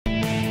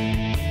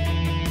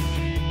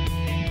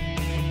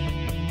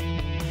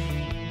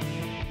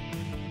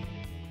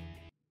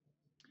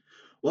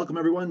Welcome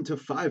everyone to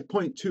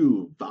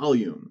 5.2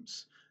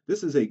 volumes.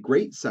 This is a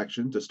great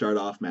section to start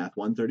off Math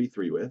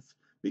 133 with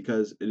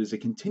because it is a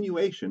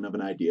continuation of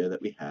an idea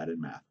that we had in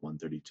Math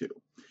 132.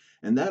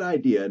 And that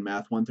idea in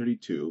Math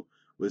 132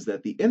 was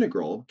that the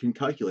integral can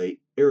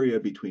calculate area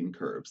between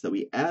curves, that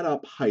we add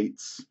up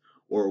heights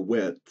or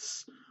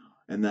widths,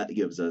 and that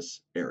gives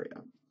us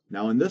area.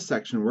 Now in this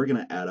section, we're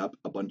going to add up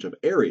a bunch of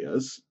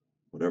areas,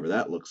 whatever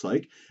that looks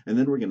like, and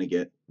then we're going to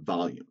get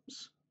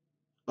volumes.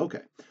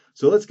 Okay,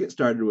 so let's get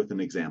started with an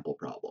example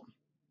problem.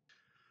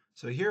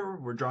 So here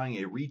we're drawing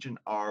a region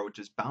R which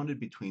is bounded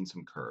between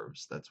some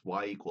curves. That's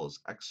y equals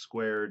x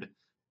squared,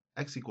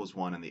 x equals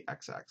 1, and the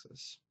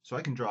x-axis. So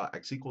I can draw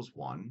x equals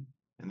 1,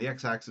 and the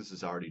x-axis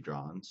is already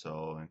drawn,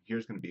 so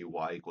here's going to be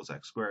y equals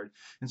x squared,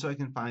 and so I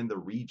can find the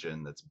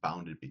region that's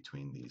bounded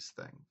between these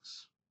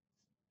things.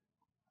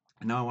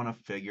 And now I want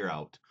to figure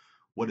out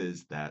what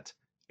is that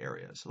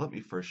area. So let me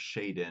first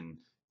shade in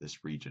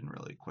this region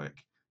really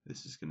quick.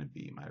 This is going to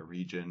be my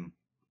region,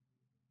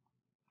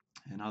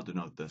 and I'll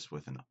denote this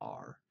with an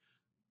R.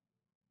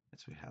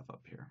 As we have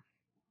up here.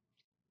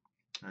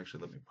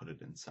 Actually, let me put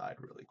it inside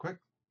really quick.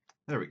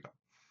 There we go.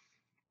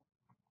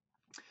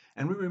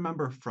 And we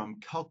remember from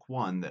Calc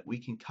 1 that we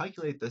can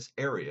calculate this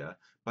area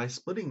by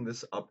splitting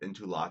this up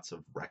into lots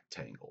of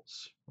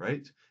rectangles,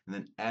 right? And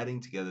then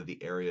adding together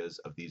the areas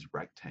of these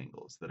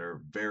rectangles that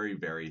are very,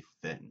 very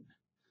thin,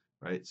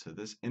 right? So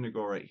this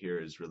integral right here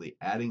is really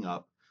adding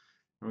up.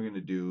 And we're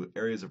going to do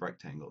areas of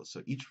rectangles.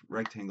 So each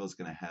rectangle is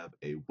going to have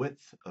a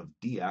width of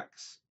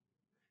dx,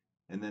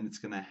 and then it's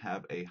going to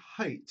have a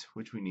height,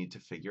 which we need to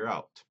figure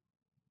out.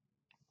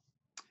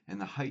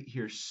 And the height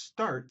here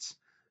starts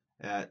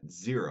at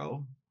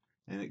 0,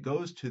 and it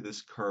goes to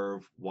this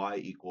curve y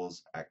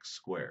equals x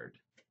squared.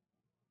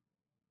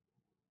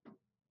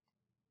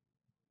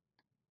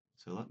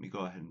 So let me go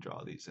ahead and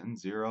draw these in.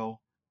 0,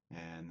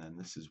 and then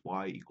this is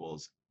y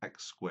equals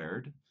x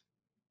squared.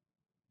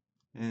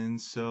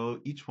 And so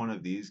each one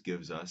of these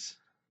gives us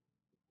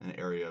an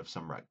area of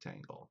some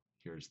rectangle.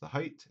 Here's the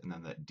height, and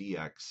then that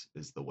dx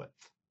is the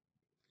width.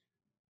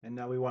 And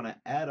now we want to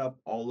add up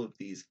all of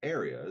these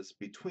areas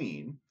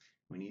between,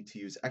 we need to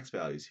use x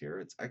values here.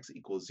 It's x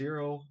equals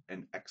 0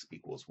 and x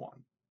equals 1.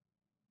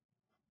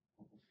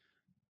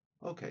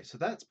 Okay, so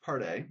that's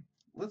part A.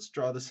 Let's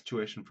draw the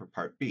situation for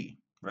part B,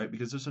 right?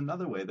 Because there's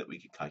another way that we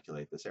could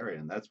calculate this area,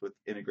 and that's with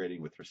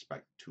integrating with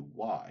respect to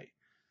y.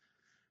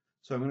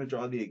 So I'm going to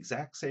draw the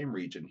exact same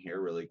region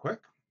here really quick.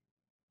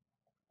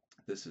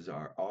 This is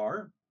our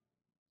R.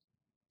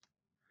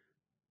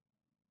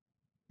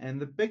 And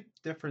the big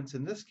difference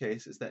in this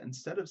case is that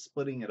instead of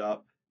splitting it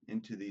up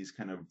into these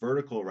kind of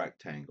vertical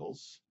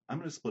rectangles, I'm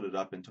going to split it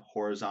up into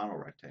horizontal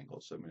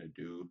rectangles. So I'm going to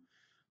do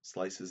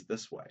slices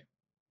this way.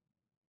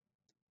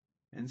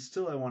 And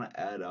still I want to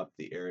add up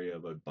the area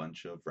of a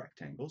bunch of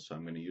rectangles, so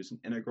I'm going to use an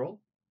integral.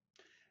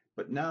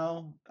 But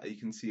now you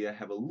can see I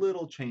have a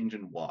little change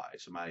in y.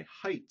 So my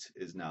height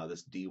is now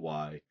this dy,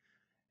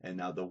 and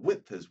now the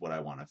width is what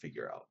I want to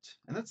figure out.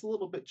 And that's a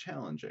little bit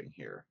challenging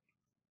here.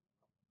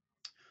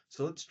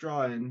 So let's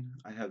draw in,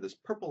 I have this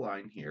purple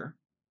line here,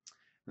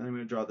 and I'm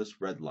going to draw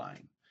this red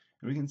line.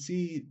 And we can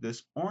see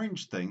this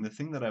orange thing, the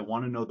thing that I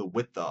want to know the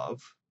width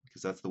of,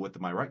 because that's the width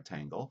of my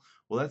rectangle,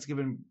 well, that's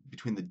given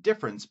between the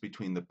difference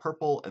between the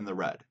purple and the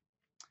red.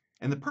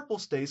 And the purple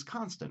stays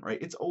constant,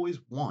 right? It's always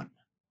 1.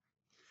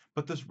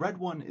 But this red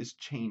one is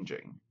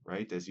changing,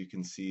 right? As you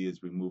can see,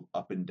 as we move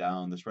up and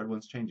down, this red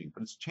one's changing,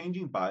 but it's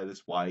changing by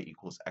this y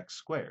equals x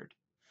squared.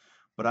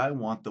 But I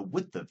want the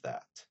width of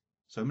that.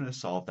 So I'm going to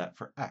solve that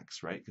for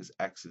x, right? Because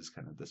x is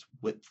kind of this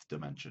width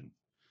dimension.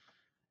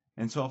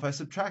 And so if I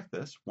subtract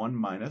this, 1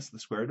 minus the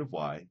square root of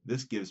y,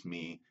 this gives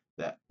me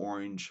that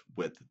orange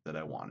width that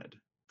I wanted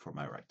for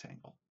my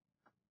rectangle.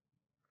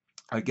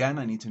 Again,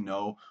 I need to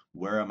know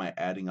where am I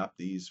adding up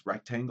these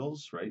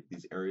rectangles, right?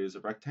 These areas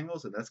of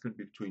rectangles, and that's going to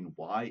be between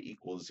y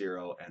equals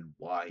 0 and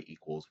y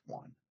equals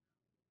 1.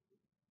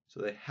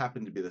 So they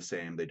happen to be the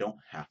same. They don't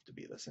have to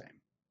be the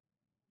same.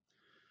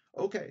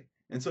 Okay,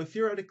 and so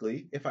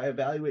theoretically, if I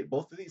evaluate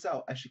both of these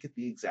out, I should get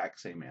the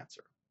exact same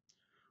answer.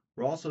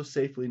 We're also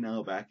safely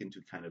now back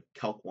into kind of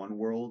Calc 1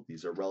 world.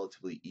 These are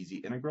relatively easy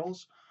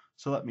integrals.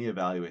 So let me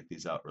evaluate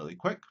these out really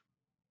quick.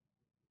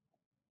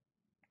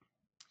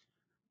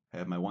 I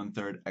have my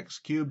 1/3 x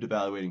cubed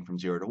evaluating from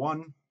 0 to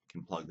 1.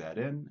 Can plug that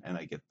in, and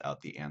I get out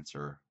the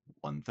answer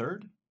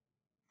 1/3.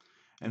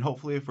 And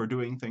hopefully, if we're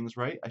doing things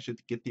right, I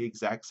should get the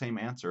exact same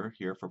answer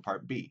here for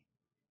part B.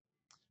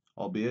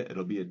 Albeit,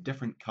 it'll be a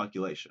different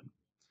calculation.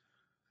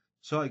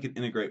 So I can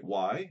integrate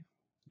y.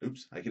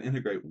 I can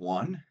integrate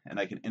 1, and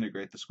I can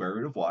integrate the square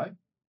root of y.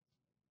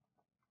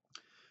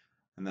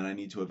 And then I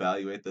need to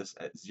evaluate this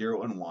at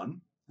 0 and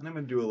 1. And I'm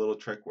going to do a little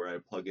trick where I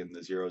plug in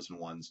the 0s and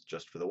 1s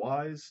just for the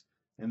y's,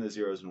 and the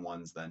 0s and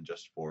 1s then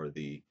just for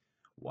the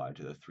y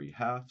to the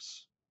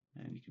 3/2.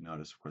 And you can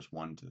notice, of course,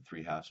 1 to the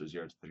 3/2 or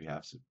 0 to the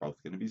 3/2 is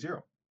both going to be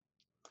 0.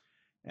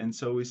 And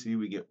so we see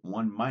we get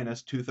 1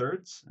 minus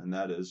 2/3, and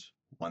that is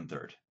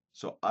 1/3.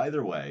 So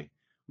either way,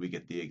 we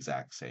get the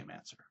exact same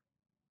answer.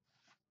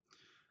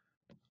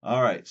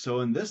 All right,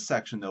 so in this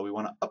section though, we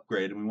want to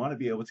upgrade and we want to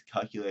be able to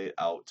calculate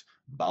out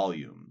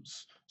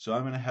volumes. So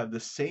I'm going to have the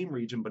same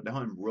region, but now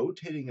I'm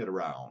rotating it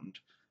around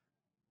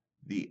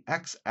the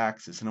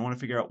x-axis and I want to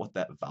figure out what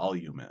that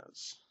volume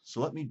is.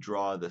 So let me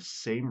draw the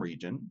same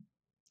region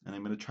and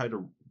I'm going to try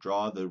to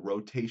draw the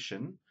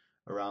rotation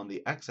around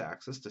the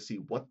x-axis to see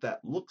what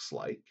that looks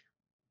like.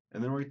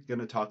 And then we're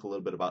going to talk a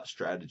little bit about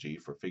strategy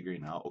for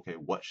figuring out, okay,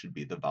 what should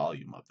be the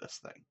volume of this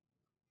thing.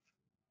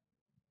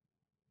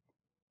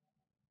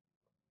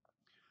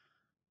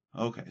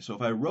 Okay, so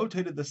if I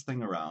rotated this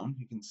thing around,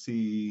 you can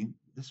see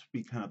this would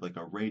be kind of like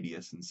a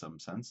radius in some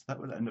sense. That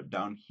would end up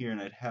down here and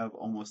I'd have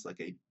almost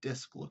like a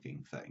disc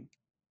looking thing.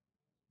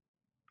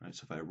 Right,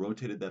 so if I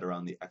rotated that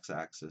around the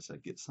x-axis,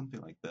 I'd get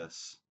something like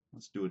this.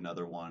 Let's do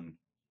another one,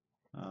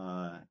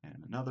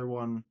 and another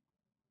one,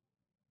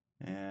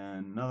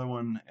 and another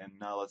one, and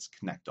now let's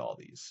connect all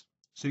these.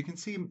 So you can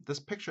see this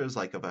picture is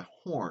like of a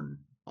horn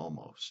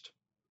almost.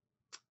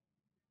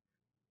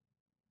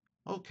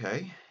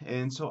 Okay,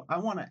 and so I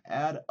want to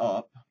add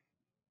up,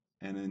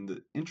 and in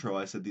the intro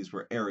I said these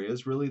were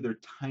areas. Really they're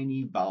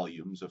tiny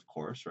volumes, of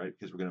course, right?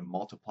 Because we're going to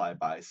multiply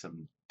by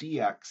some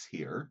dx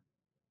here,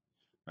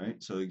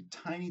 right? So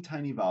tiny,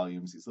 tiny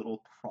volumes, these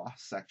little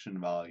cross-section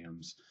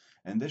volumes,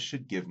 and this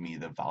should give me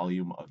the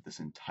volume of this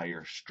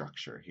entire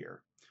structure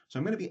here. So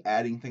I'm going to be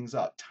adding things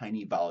up,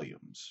 tiny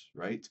volumes,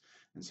 right?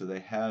 And so they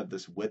have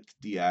this width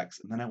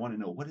dx, and then I want to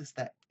know what is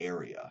that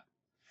area?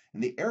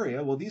 And the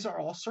area, well, these are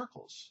all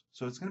circles,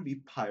 so it's going to be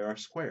pi r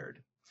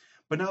squared.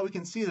 But now we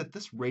can see that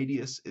this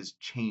radius is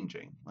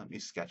changing. Let me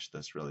sketch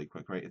this really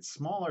quick, right? It's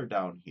smaller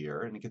down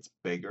here, and it gets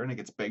bigger, and it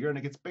gets bigger, and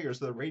it gets bigger.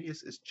 So the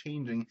radius is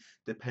changing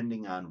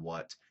depending on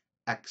what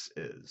x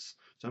is.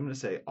 So I'm going to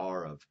say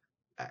r of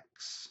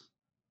x.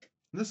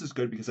 And this is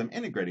good because I'm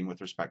integrating with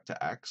respect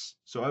to x,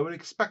 so I would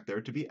expect there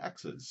to be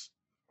x's.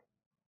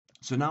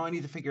 So now I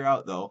need to figure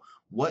out, though,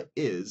 what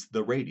is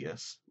the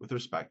radius with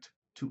respect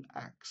to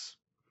x?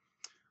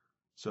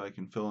 So I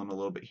can fill in a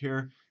little bit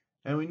here.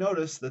 And we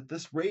notice that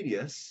this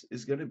radius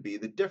is going to be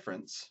the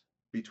difference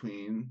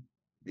between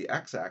the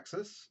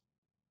x-axis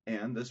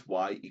and this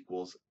y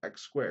equals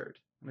x squared.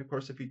 And of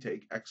course, if you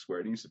take x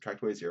squared and you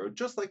subtract away 0,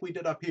 just like we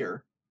did up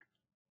here,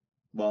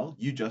 well,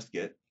 you just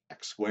get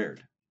x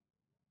squared.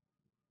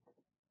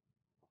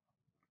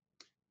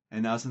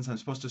 And now since I'm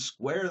supposed to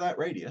square that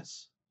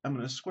radius, I'm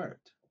going to square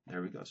it.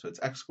 There we go. So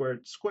it's x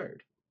squared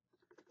squared.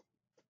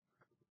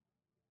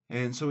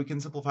 And so we can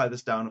simplify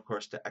this down, of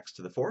course, to x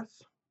to the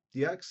fourth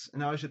dx.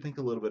 And now I should think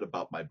a little bit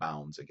about my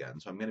bounds again.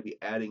 So I'm going to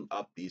be adding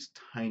up these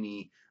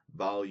tiny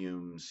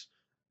volumes,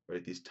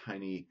 right? These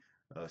tiny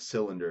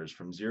cylinders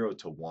from 0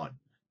 to 1.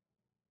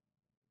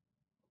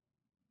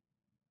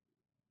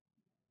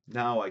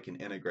 Now I can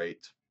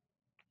integrate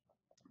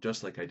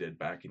just like I did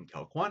back in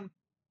Calc 1.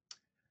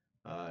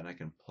 And I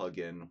can plug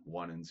in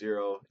 1 and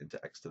 0 into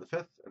x to the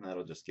fifth, and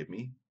that'll just give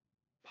me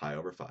pi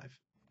over 5.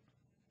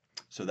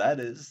 So that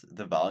is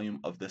the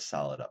volume of this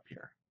solid up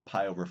here,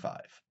 pi over 5.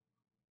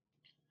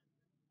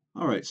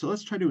 All right, so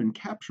let's try to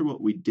encapture what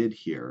we did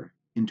here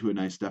into a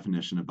nice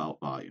definition about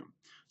volume.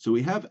 So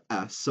we have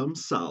S, some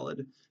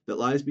solid, that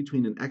lies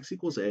between an x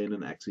equals a and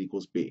an x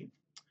equals b.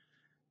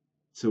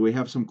 So we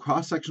have some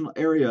cross-sectional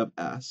area of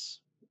S,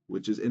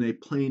 which is in a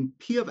plane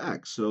P of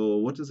x. So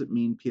what does it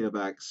mean, P of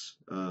x,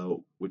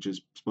 which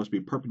is supposed to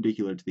be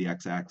perpendicular to the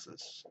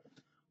x-axis?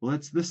 Well,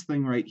 that's this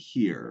thing right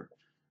here.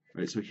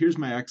 Right, so here's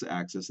my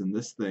x-axis, and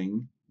this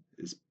thing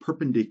is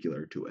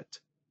perpendicular to it.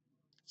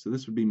 So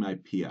this would be my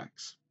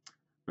px,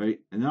 right?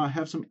 And now I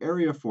have some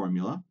area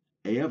formula,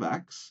 a of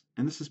x,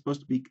 and this is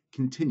supposed to be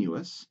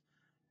continuous.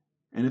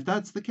 And if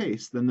that's the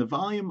case, then the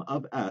volume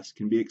of S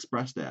can be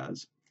expressed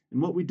as, and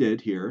what we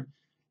did here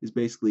is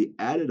basically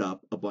added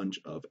up a bunch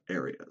of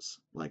areas,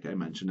 like I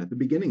mentioned at the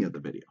beginning of the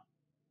video.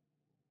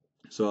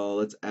 So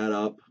let's add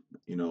up,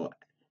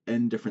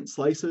 n different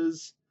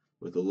slices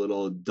with a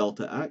little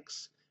delta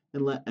x,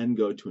 and let n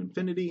go to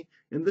infinity,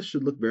 and this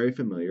should look very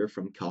familiar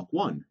from Calc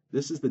 1.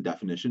 This is the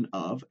definition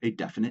of a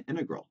definite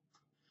integral.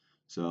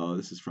 So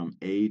this is from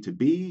a to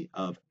b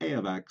of a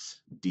of x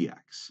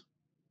dx.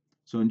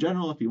 So in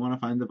general, if you want to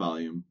find the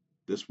volume,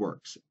 this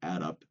works.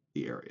 Add up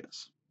the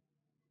areas.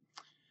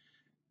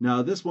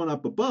 Now this one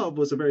up above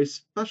was a very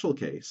special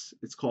case.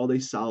 It's called a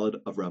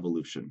solid of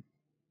revolution.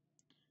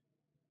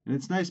 And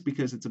it's nice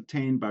because it's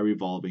obtained by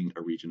revolving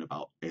a region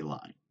about a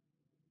line.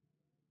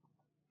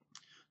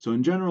 So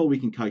in general, we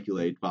can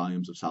calculate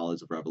volumes of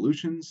solids of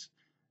revolutions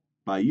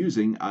by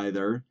using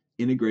either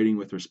integrating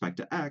with respect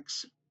to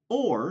x,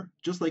 or,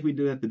 just like we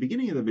did at the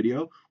beginning of the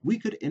video, we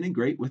could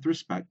integrate with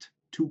respect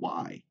to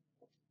y.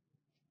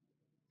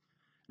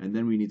 And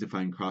then we need to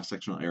find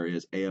cross-sectional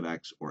areas a of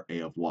x or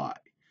a of y.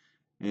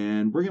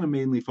 And we're going to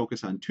mainly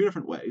focus on two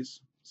different ways.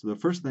 So the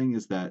first thing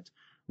is that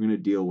we're going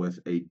to deal with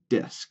a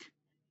disk.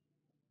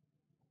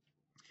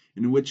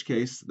 In which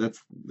case,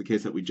 that's the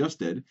case that we just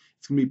did,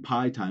 it's going to be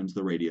pi times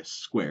the radius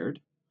squared.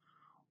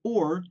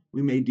 Or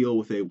we may deal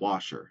with a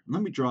washer. And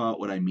let me draw out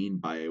what I mean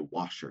by a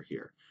washer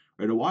here.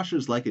 Right, a washer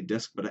is like a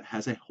disk, but it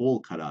has a hole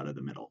cut out of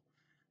the middle.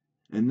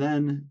 And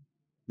then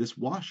this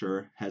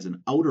washer has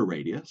an outer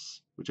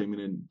radius, which I'm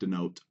going to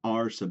denote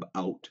r sub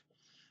out,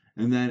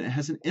 and then it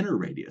has an inner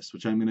radius,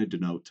 which I'm going to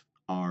denote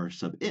r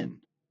sub in.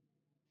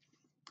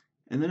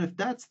 And then if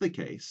that's the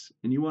case,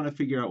 and you want to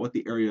figure out what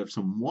the area of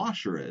some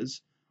washer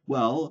is,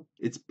 well,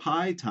 it's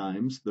pi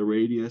times the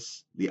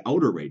radius, the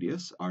outer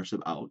radius, r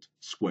sub out,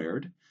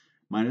 squared,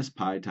 minus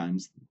pi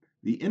times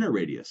the inner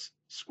radius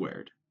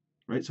squared,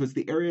 right? So it's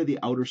the area of the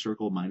outer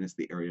circle minus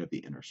the area of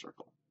the inner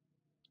circle.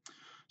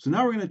 So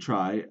now we're going to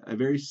try a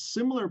very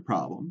similar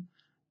problem.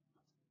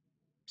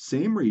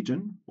 Same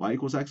region, y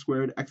equals x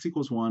squared, x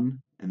equals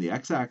 1, and the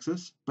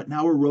x-axis, but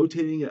now we're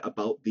rotating it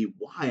about the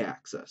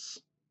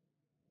y-axis.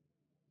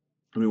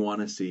 And we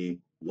want to see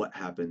what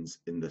happens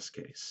in this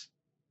case.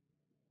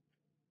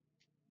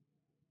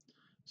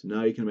 So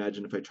now you can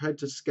imagine if I tried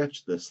to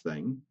sketch this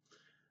thing,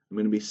 I'm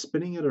going to be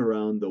spinning it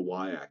around the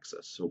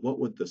y-axis. So what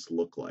would this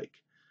look like?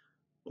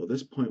 Well,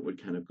 this point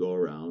would kind of go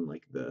around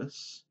like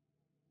this.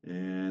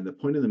 And the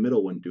point in the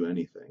middle wouldn't do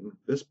anything.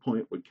 This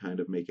point would kind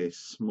of make a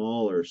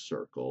smaller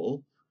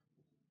circle.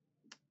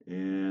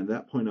 And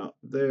that point out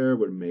there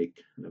would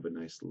make kind of a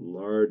nice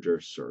larger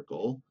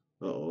circle.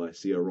 Uh-oh, I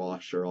see a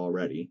washer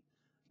already.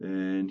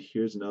 And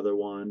here's another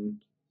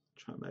one.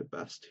 Try my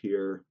best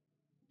here.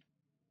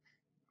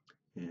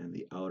 And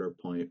the outer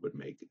point would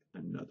make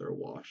another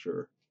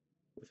washer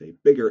with a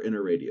bigger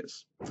inner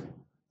radius.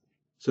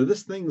 So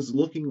this thing's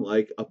looking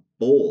like a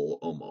bowl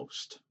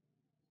almost.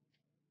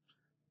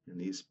 And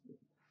these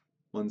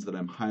ones that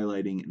I'm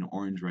highlighting in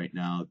orange right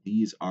now,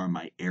 these are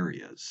my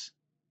areas.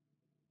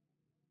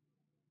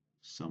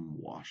 Some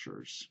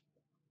washers.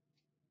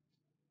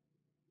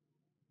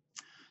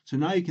 So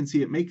now you can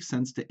see it makes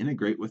sense to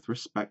integrate with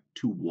respect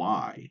to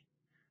y,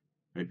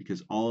 right?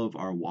 Because all of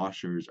our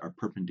washers are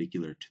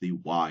perpendicular to the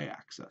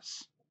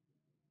y-axis.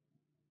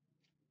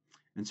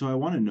 And so I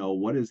want to know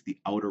what is the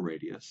outer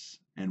radius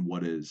and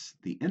what is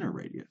the inner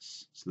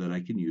radius so that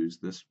I can use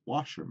this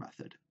washer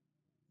method.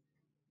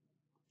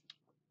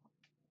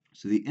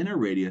 So the inner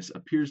radius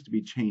appears to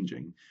be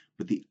changing,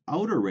 but the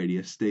outer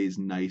radius stays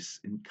nice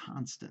and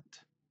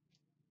constant.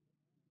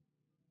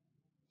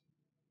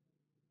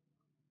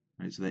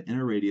 Right, so the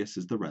inner radius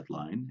is the red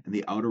line, and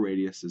the outer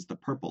radius is the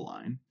purple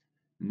line.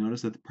 And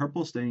notice that the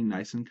purple is staying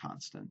nice and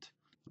constant.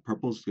 The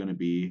purple is going to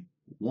be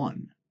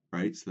 1,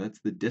 right? So that's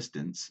the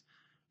distance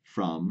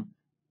from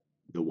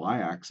the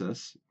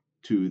y-axis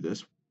to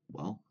this,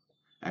 well,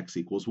 x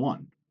equals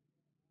 1.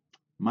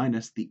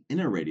 Minus the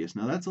inner radius.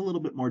 Now that's a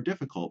little bit more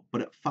difficult,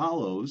 but it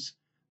follows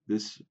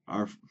this,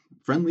 our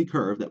friendly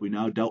curve that we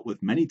now dealt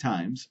with many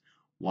times,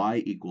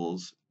 y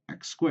equals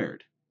x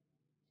squared.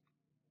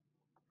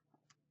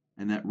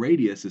 And that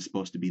radius is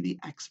supposed to be the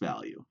x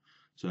value.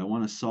 So I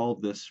want to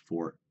solve this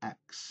for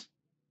x.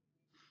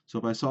 So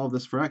if I solve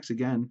this for x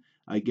again,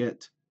 I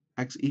get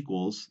x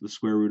equals the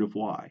square root of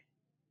y.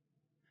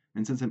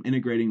 And since I'm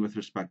integrating with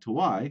respect to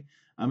y,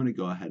 I'm going to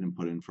go ahead and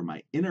put in for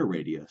my inner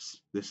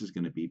radius. This is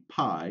going to be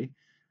pi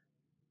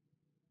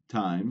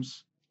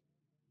times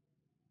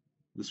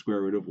the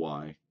square root of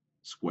y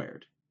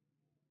squared.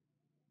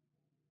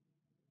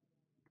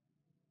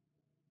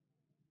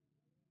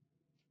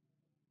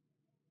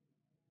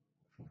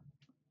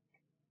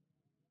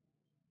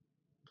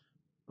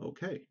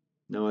 Okay,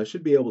 now I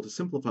should be able to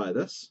simplify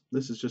this.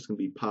 This is just going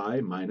to be pi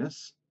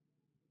minus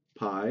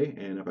pi,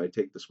 and if I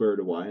take the square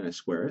root of y and I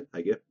square it,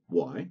 I get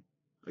y,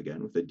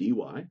 again with a dy.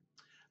 I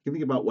can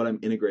think about what I'm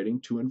integrating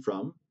to and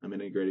from. I'm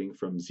integrating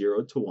from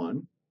 0 to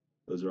 1.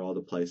 Those are all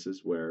the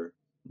places where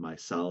my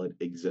solid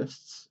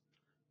exists.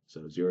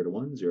 So 0 to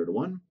 1, 0 to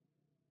 1.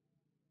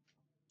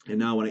 And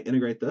now when I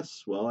integrate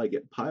this, well, I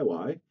get pi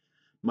y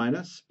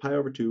minus pi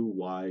over 2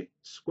 y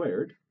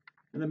squared,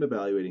 and I'm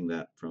evaluating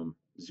that from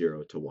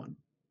 0 to 1.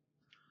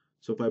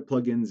 So if I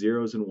plug in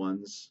zeros and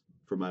ones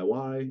for my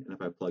y, and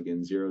if I plug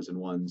in zeros and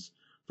ones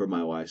for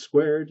my y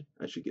squared,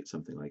 I should get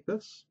something like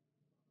this,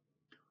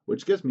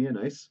 which gives me a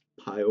nice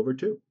pi over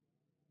 2.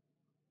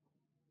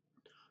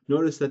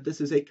 Notice that this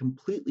is a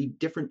completely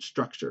different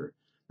structure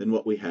than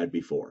what we had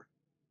before.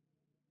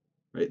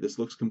 Right? This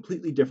looks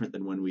completely different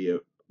than when we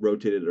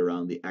rotated it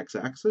around the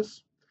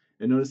x-axis.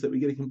 And notice that we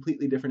get a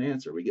completely different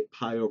answer. We get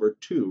pi over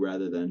 2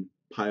 rather than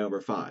pi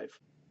over 5.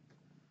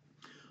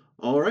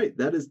 All right,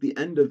 that is the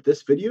end of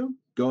this video.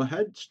 Go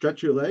ahead,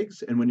 stretch your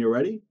legs, and when you're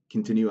ready,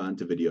 continue on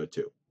to video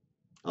 2.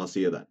 I'll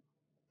see you then.